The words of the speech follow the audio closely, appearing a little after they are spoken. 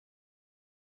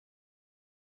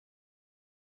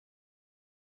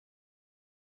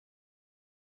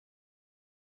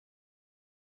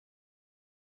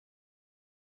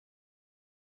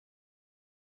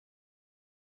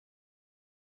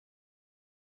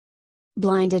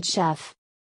Blinded Chef.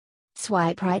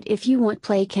 Swipe right if you want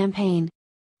play campaign.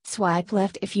 Swipe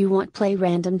left if you want play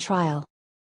random trial.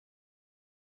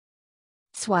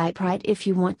 Swipe right if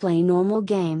you want play normal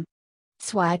game.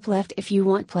 Swipe left if you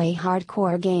want play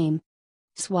hardcore game.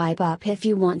 Swipe up if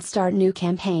you want start new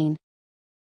campaign.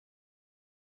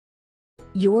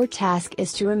 Your task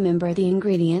is to remember the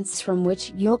ingredients from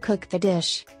which you'll cook the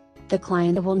dish. The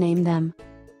client will name them.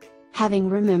 Having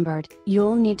remembered,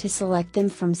 you'll need to select them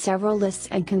from several lists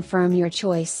and confirm your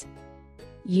choice.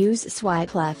 Use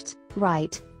swipe left,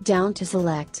 right, down to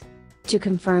select. To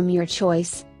confirm your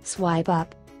choice, swipe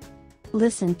up.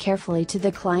 Listen carefully to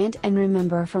the client and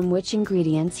remember from which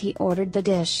ingredients he ordered the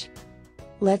dish.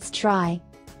 Let's try.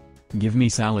 Give me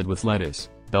salad with lettuce,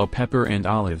 bell pepper and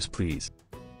olives please.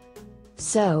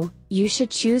 So, you should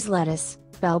choose lettuce,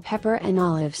 bell pepper and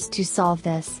olives to solve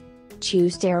this.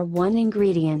 Choose tier 1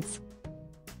 ingredients.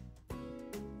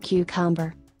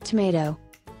 Cucumber, tomato,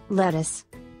 lettuce.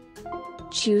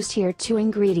 Choose tier 2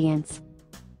 ingredients.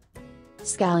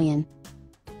 Scallion,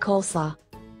 coleslaw,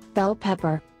 bell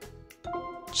pepper.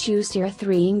 Choose tier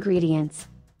 3 ingredients.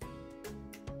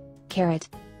 Carrot,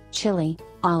 chili,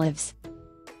 olives.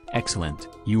 Excellent,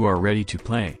 you are ready to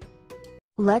play.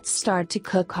 Let's start to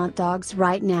cook hot dogs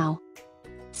right now.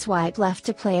 Swipe left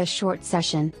to play a short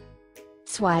session.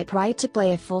 Swipe right to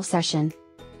play a full session.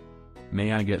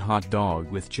 May I get hot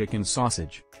dog with chicken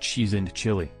sausage, cheese and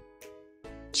chili?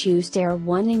 Choose tier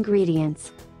 1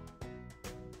 ingredients.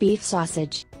 Beef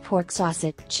sausage, pork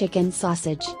sausage, chicken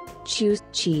sausage. Choose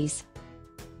cheese,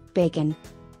 bacon,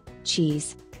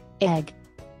 cheese, egg,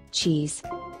 cheese.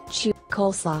 Choose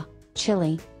coleslaw,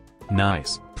 chili.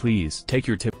 Nice, please take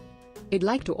your tip. I'd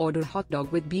like to order hot dog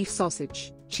with beef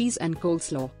sausage, cheese and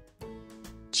coleslaw.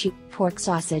 Choose pork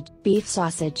sausage, beef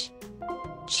sausage.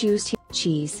 Choose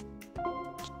cheese,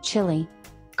 chili,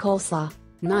 coleslaw.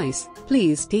 Nice,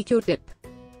 please take your tip.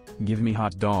 Give me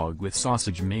hot dog with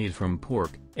sausage made from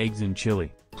pork, eggs and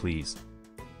chili, please.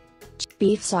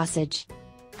 Beef sausage,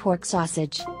 pork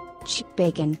sausage,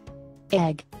 bacon,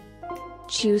 egg.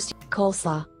 Choose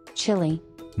coleslaw, chili.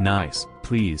 Nice,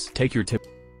 please take your tip.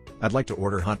 I'd like to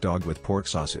order hot dog with pork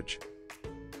sausage.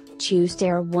 Choose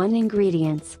tier 1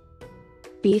 ingredients.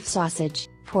 Beef sausage,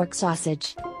 pork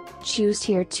sausage. Choose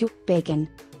tier 2, bacon,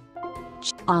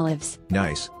 olives.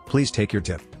 Nice, please take your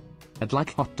tip. I'd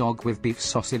like hot dog with beef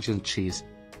sausage and cheese.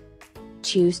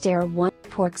 Choose tier 1,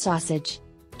 pork sausage,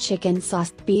 chicken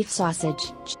sauce, beef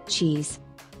sausage, cheese.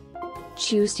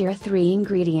 Choose tier 3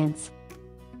 ingredients.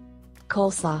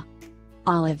 Coleslaw,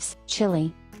 olives,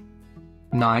 chili.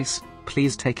 Nice,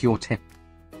 please take your tip.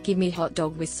 Give me hot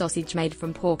dog with sausage made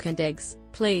from pork and eggs,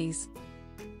 please.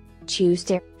 Choose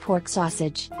tier pork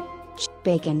sausage,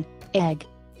 bacon, egg,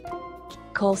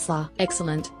 coleslaw.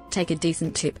 Excellent, take a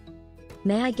decent tip.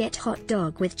 May I get hot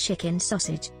dog with chicken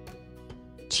sausage?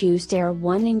 Choose tier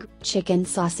 1 chicken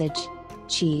sausage,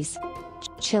 cheese,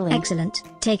 chili. Excellent,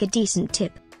 take a decent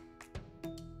tip.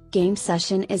 Game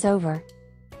session is over.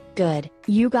 Good,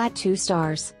 you got 2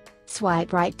 stars.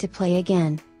 Swipe right to play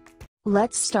again.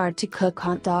 Let's start to cook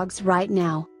hot dogs right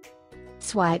now.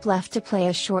 Swipe left to play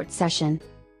a short session.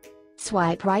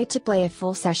 Swipe right to play a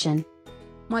full session.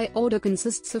 My order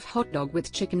consists of hot dog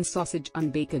with chicken sausage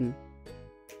and bacon.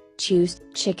 Choose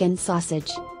chicken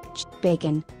sausage,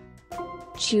 bacon.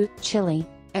 Choose chili.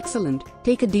 Excellent,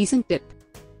 take a decent tip.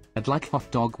 I'd like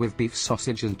hot dog with beef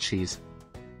sausage and cheese.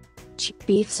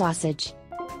 Beef sausage,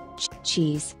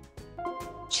 cheese,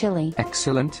 chili.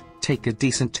 Excellent, take a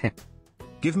decent tip.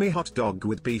 Give me hot dog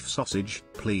with beef sausage,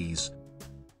 please.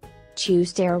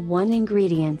 Choose tier 1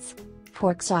 ingredients.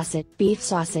 Pork sausage, beef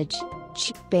sausage,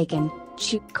 bacon,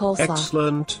 coleslaw.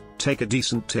 Excellent, take a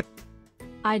decent tip.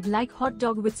 I'd like hot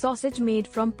dog with sausage made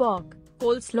from pork,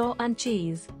 coleslaw and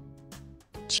cheese.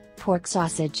 Pork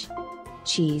sausage,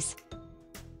 cheese,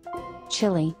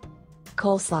 chili,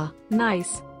 coleslaw.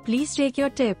 Nice, please take your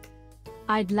tip.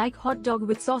 I'd like hot dog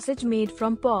with sausage made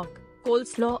from pork,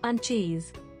 coleslaw and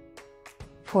cheese.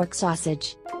 Pork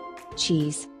sausage,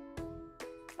 cheese,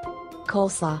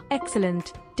 coleslaw.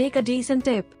 Excellent, take a decent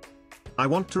tip. I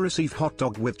want to receive hot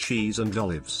dog with cheese and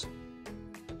olives.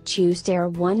 Choose tier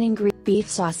 1 ingredient. Beef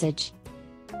sausage.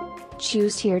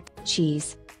 Choose here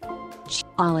cheese,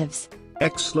 olives.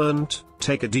 Excellent,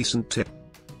 take a decent tip.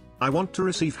 I want to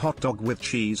receive hot dog with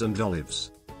cheese and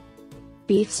olives.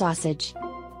 Beef sausage,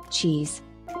 cheese,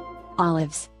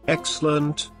 olives.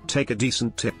 Excellent, take a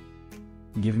decent tip.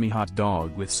 Give me hot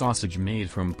dog with sausage made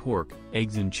from pork,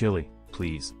 eggs and chili,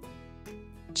 please.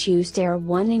 Choose tier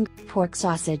 1 pork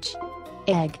sausage,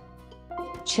 egg,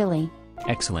 chili.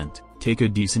 Excellent, take a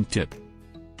decent tip.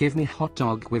 Give me hot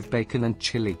dog with bacon and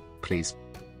chili, please.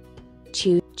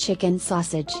 Choose chicken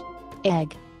sausage,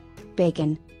 egg,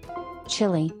 bacon,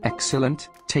 chili. Excellent,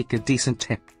 take a decent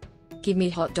tip. Give me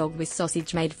hot dog with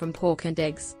sausage made from pork and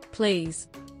eggs, please.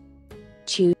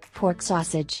 Choose pork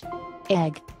sausage,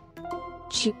 egg,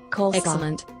 coleslaw.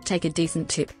 Excellent, take a decent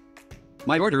tip.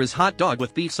 My order is hot dog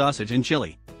with beef sausage and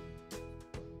chili.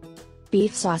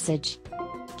 Beef sausage.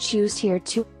 Choose tier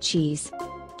 2, cheese.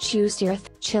 Choose tier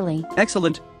 3, chili.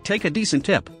 Excellent, take a decent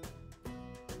tip.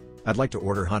 I'd like to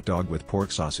order hot dog with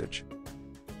pork sausage.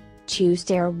 Choose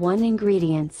tier 1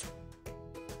 ingredients.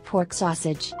 Pork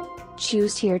sausage.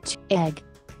 Choose tier 2, egg,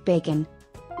 bacon,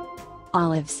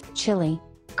 olives, chili,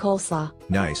 coleslaw.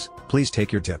 Nice, please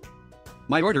take your tip.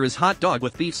 My order is hot dog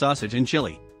with beef sausage and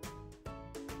chili.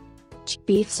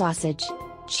 Beef sausage.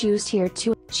 Choose tier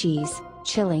 2, cheese,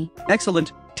 chili.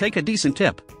 Excellent, take a decent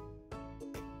tip.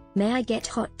 May I get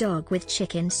hot dog with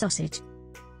chicken sausage?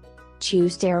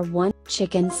 Choose tier 1,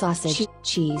 chicken sausage,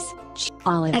 cheese,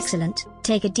 olives. Excellent,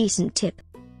 take a decent tip.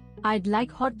 I'd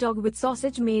like hot dog with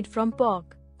sausage made from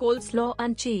pork, coleslaw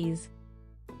and cheese.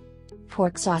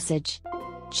 Pork sausage.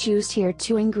 Choose tier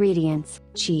 2 ingredients,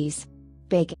 cheese,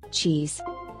 bacon, cheese,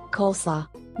 coleslaw.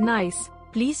 Nice,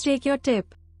 please take your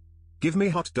tip. Give me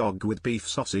hot dog with beef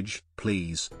sausage,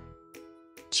 please.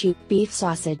 Choose beef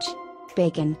sausage,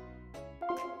 bacon,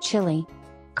 chili,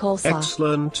 coleslaw.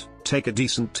 Excellent, take a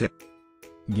decent tip.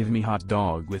 Give me hot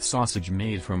dog with sausage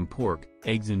made from pork,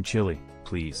 eggs and chili,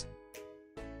 please.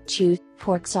 Choose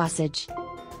pork sausage,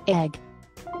 egg,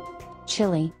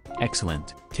 chili.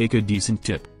 Excellent, take a decent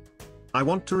tip. I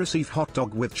want to receive hot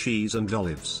dog with cheese and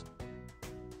olives.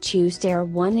 Choose tier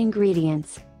 1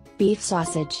 ingredients. Beef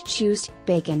sausage. Choose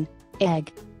bacon,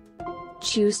 egg.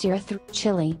 Choose tier 3,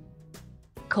 chili,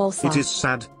 coleslaw. It is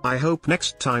sad, I hope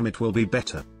next time it will be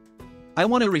better. I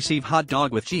want to receive hot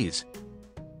dog with cheese.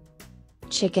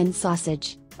 Chicken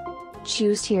sausage.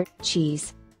 Choose tier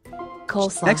cheese,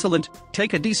 coleslaw. Excellent,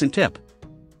 take a decent tip.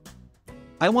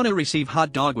 I want to receive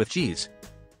hot dog with cheese.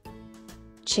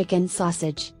 Chicken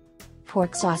sausage.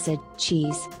 Pork sausage,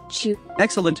 cheese,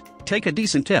 Excellent, take a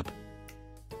decent tip.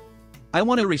 I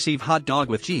want to receive hot dog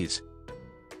with cheese.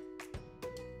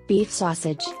 Beef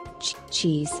sausage,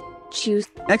 cheese, choose.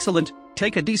 Excellent,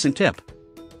 take a decent tip.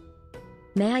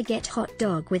 May I get hot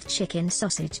dog with chicken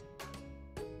sausage?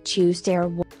 Choose tier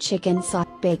 1, chicken sauce,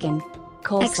 bacon,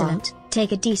 coleslaw. Excellent,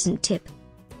 take a decent tip.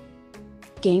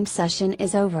 Game session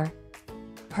is over.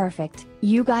 Perfect,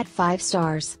 you got 5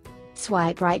 stars.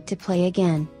 Swipe right to play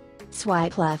again.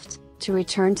 Swipe left, to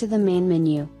return to the main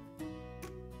menu.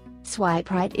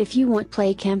 Swipe right if you want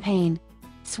play campaign.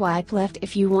 Swipe left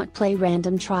if you want play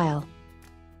random trial.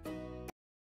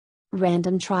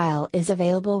 Random trial is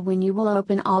available when you will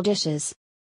open all dishes.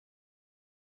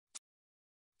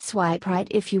 Swipe right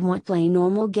if you want play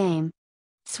normal game.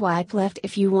 Swipe left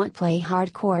if you want play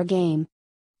hardcore game.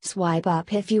 Swipe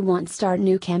up if you want start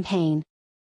new campaign.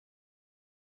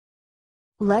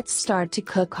 Let's start to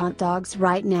cook hot dogs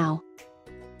right now.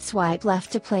 Swipe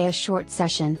left to play a short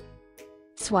session.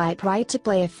 Swipe right to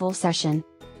play a full session.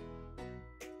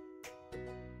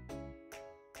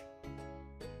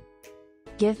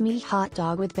 Give me hot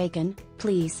dog with bacon,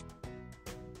 please.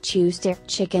 Choose tier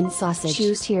chicken sausage.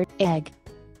 Choose tier egg,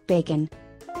 bacon.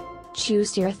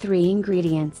 Choose tier 3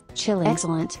 ingredients, chili.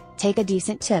 Excellent, take a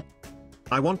decent tip.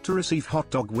 I want to receive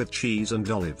hot dog with cheese and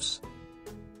olives.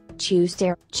 Choose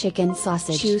tier chicken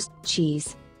sausage. Choose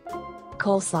cheese,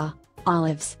 coleslaw,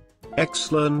 olives.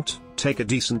 Excellent, take a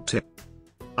decent tip.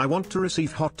 I want to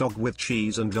receive hot dog with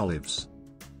cheese and olives.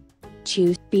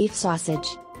 Choose beef sausage,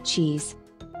 cheese,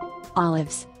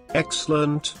 olives.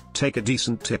 Excellent, take a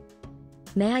decent tip.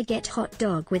 May I get hot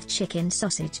dog with chicken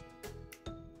sausage?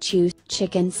 Choose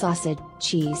chicken sausage,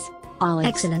 cheese, olives.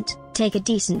 Excellent, take a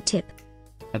decent tip.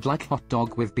 I'd like hot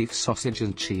dog with beef sausage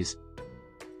and cheese.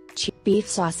 Beef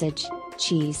sausage,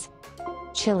 cheese,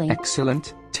 chili.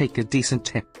 Excellent, take a decent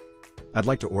tip. I'd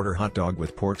like to order hot dog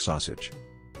with pork sausage.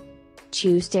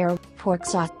 Choose tier pork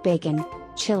sauce, bacon,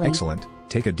 chili. Excellent,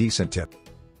 take a decent tip.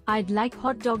 I'd like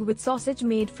hot dog with sausage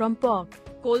made from pork,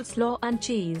 coleslaw and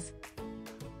cheese.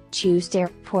 Choose tier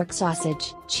pork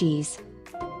sausage, cheese,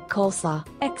 coleslaw.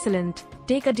 Excellent,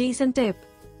 take a decent tip.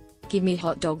 Give me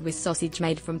hot dog with sausage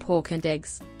made from pork and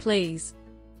eggs, please.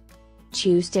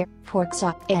 Choose tier pork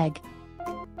sauce, egg.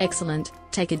 Excellent,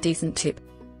 take a decent tip.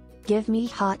 Give me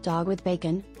hot dog with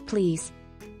bacon, please.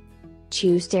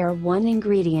 Choose tier 1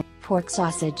 ingredient, pork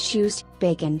sausage. Choose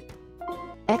bacon.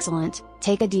 Excellent,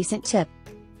 take a decent tip.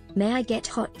 May I get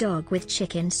hot dog with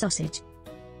chicken sausage?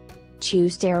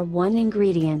 Choose tier 1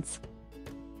 ingredients.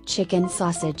 Chicken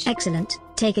sausage. Excellent,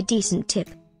 take a decent tip.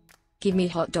 Give me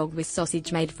hot dog with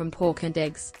sausage made from pork and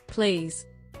eggs, please.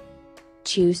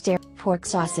 Choose dairy, pork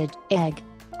sausage, egg.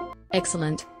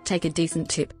 Excellent, take a decent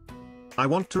tip. I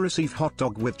want to receive hot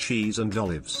dog with cheese and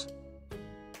olives.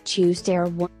 Choose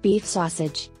dairy, beef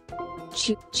sausage.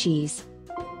 Cheese.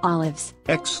 Olives.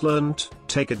 Excellent,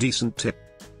 take a decent tip.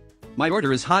 My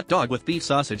order is hot dog with beef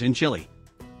sausage and chili.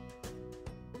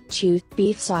 Choose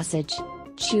beef sausage.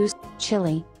 Choose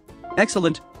chili.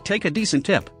 Excellent, take a decent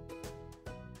tip.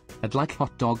 I'd like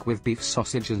hot dog with beef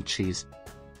sausage and cheese.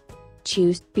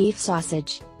 Choose beef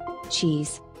sausage.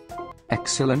 Cheese.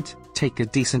 Excellent, take a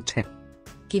decent tip.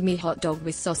 Give me hot dog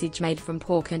with sausage made from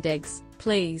pork and eggs,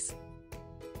 please.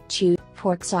 Choose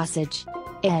pork sausage.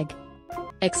 Egg.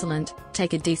 Excellent,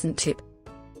 take a decent tip.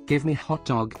 Give me hot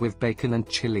dog with bacon and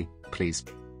chili, please.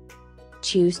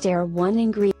 Choose dairy, one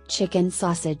ingredient, chicken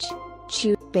sausage.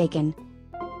 Choose bacon.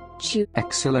 Choose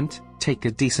Excellent, take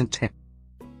a decent tip.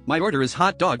 My order is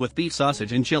hot dog with beef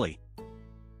sausage and chili.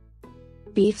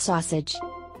 beef sausage.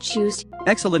 Choose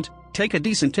Excellent, take a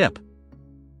decent tip.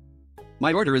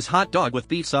 My order is hot dog with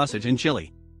beef sausage and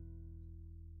chili.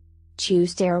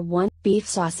 Choose dairy, one beef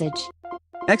sausage.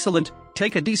 Excellent,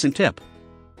 take a decent tip.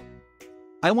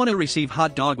 I want to receive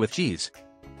hot dog with cheese.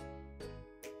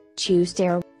 Choose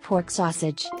dairy, pork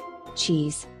sausage.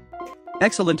 Cheese.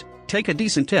 Excellent, take a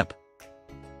decent tip.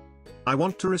 I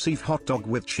want to receive hot dog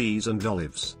with cheese and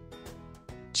olives.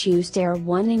 Choose dairy,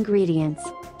 one ingredients.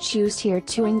 Choose here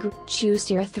choose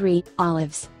here 3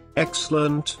 olives.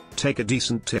 Excellent, take a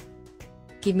decent tip.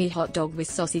 Give me hot dog with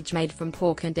sausage made from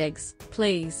pork and eggs,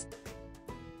 please.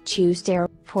 Choose dairy,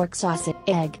 pork sausage,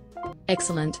 egg.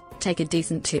 Excellent, take a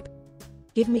decent tip.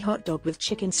 Give me hot dog with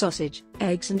chicken sausage,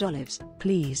 eggs and olives,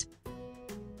 please.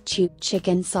 Choose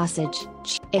chicken sausage,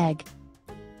 egg.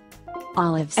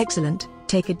 Olives. Excellent,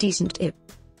 take a decent tip.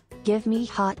 Give me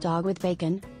hot dog with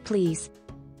bacon, please.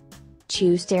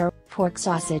 Choose dairy, pork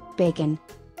sausage, bacon.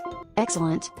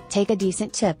 Excellent, take a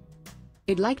decent tip.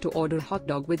 I'd like to order hot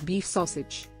dog with beef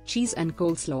sausage, cheese and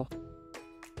coleslaw.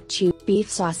 Choose beef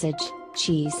sausage,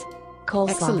 cheese, coleslaw.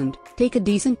 Excellent, take a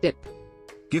decent tip.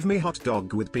 Give me hot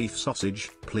dog with beef sausage,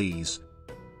 please.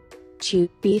 Choose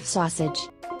beef sausage.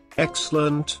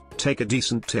 Excellent, take a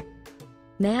decent tip.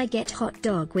 May I get hot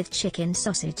dog with chicken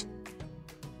sausage?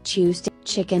 Choose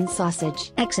chicken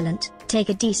sausage. Excellent, take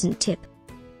a decent tip.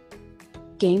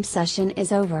 Game session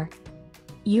is over.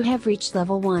 You have reached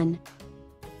level 1.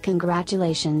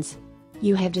 Congratulations!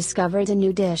 You have discovered a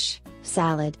new dish,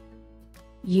 salad.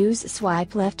 Use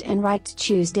swipe left and right to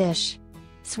choose dish.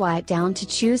 Swipe down to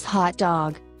choose hot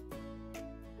dog.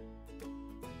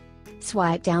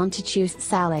 Swipe down to choose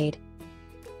salad.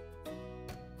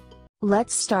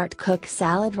 Let's start cook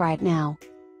salad right now.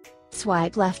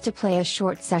 Swipe left to play a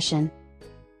short session.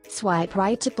 Swipe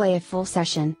right to play a full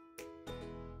session.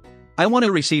 I want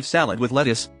to receive salad with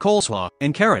lettuce, coleslaw,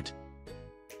 and carrot.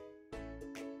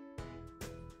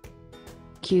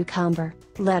 Cucumber,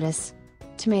 lettuce,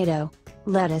 tomato,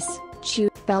 lettuce,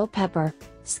 bell pepper,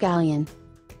 scallion,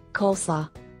 coleslaw,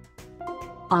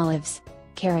 olives,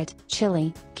 carrot,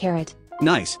 chili, carrot.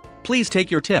 Nice, please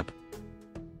take your tip.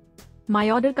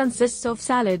 My order consists of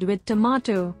salad with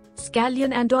tomato,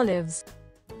 scallion and olives.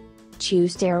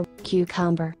 Choose dairy,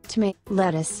 cucumber, tomato,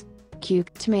 lettuce,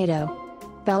 tomato,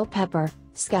 bell pepper,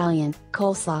 scallion,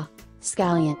 coleslaw,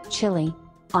 scallion, chili,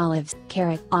 olives,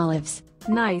 carrot, olives.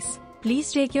 Nice,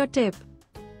 please take your tip.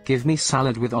 Give me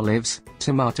salad with olives,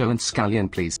 tomato and scallion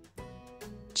please.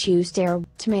 Choose dairy,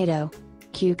 tomato,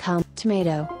 cucumber,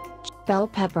 tomato, bell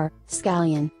pepper,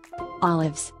 scallion,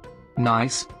 olives.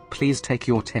 Nice, please take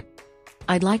your tip.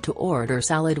 I'd like to order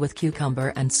salad with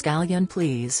cucumber and scallion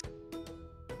please.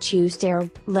 Choose dairy,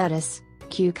 lettuce,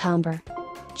 cucumber.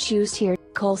 Choose here,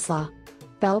 coleslaw,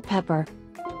 bell pepper,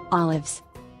 olives,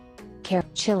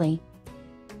 carrot, chili.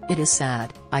 It is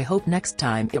sad, I hope next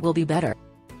time it will be better.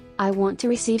 I want to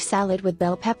receive salad with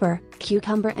bell pepper,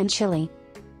 cucumber and chili.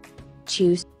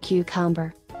 Choose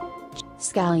cucumber,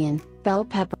 scallion, bell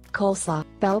pepper, coleslaw,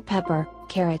 bell pepper,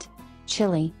 carrot,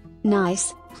 chili.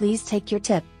 Nice, please take your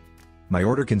tip. My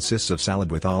order consists of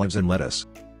salad with olives and lettuce.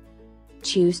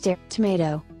 Choose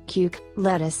tomato,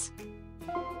 lettuce,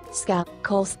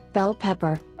 coleslaw, bell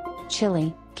pepper,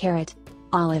 chili, carrot,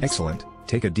 olives. Excellent,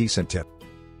 take a decent tip.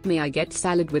 May I get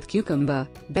salad with cucumber,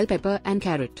 bell pepper and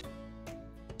carrot?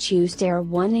 Choose dairy,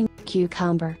 1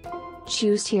 cucumber.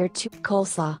 Choose here 2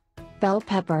 coleslaw, bell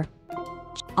pepper,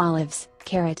 olives,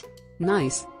 carrot.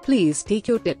 Nice, please take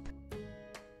your tip.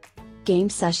 Game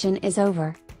session is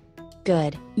over.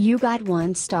 Good, you got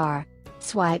 1 star.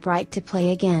 Swipe right to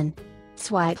play again.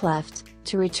 Swipe left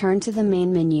to return to the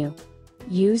main menu.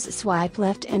 Use swipe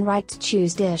left and right to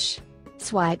choose dish.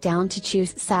 Swipe down to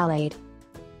choose salad.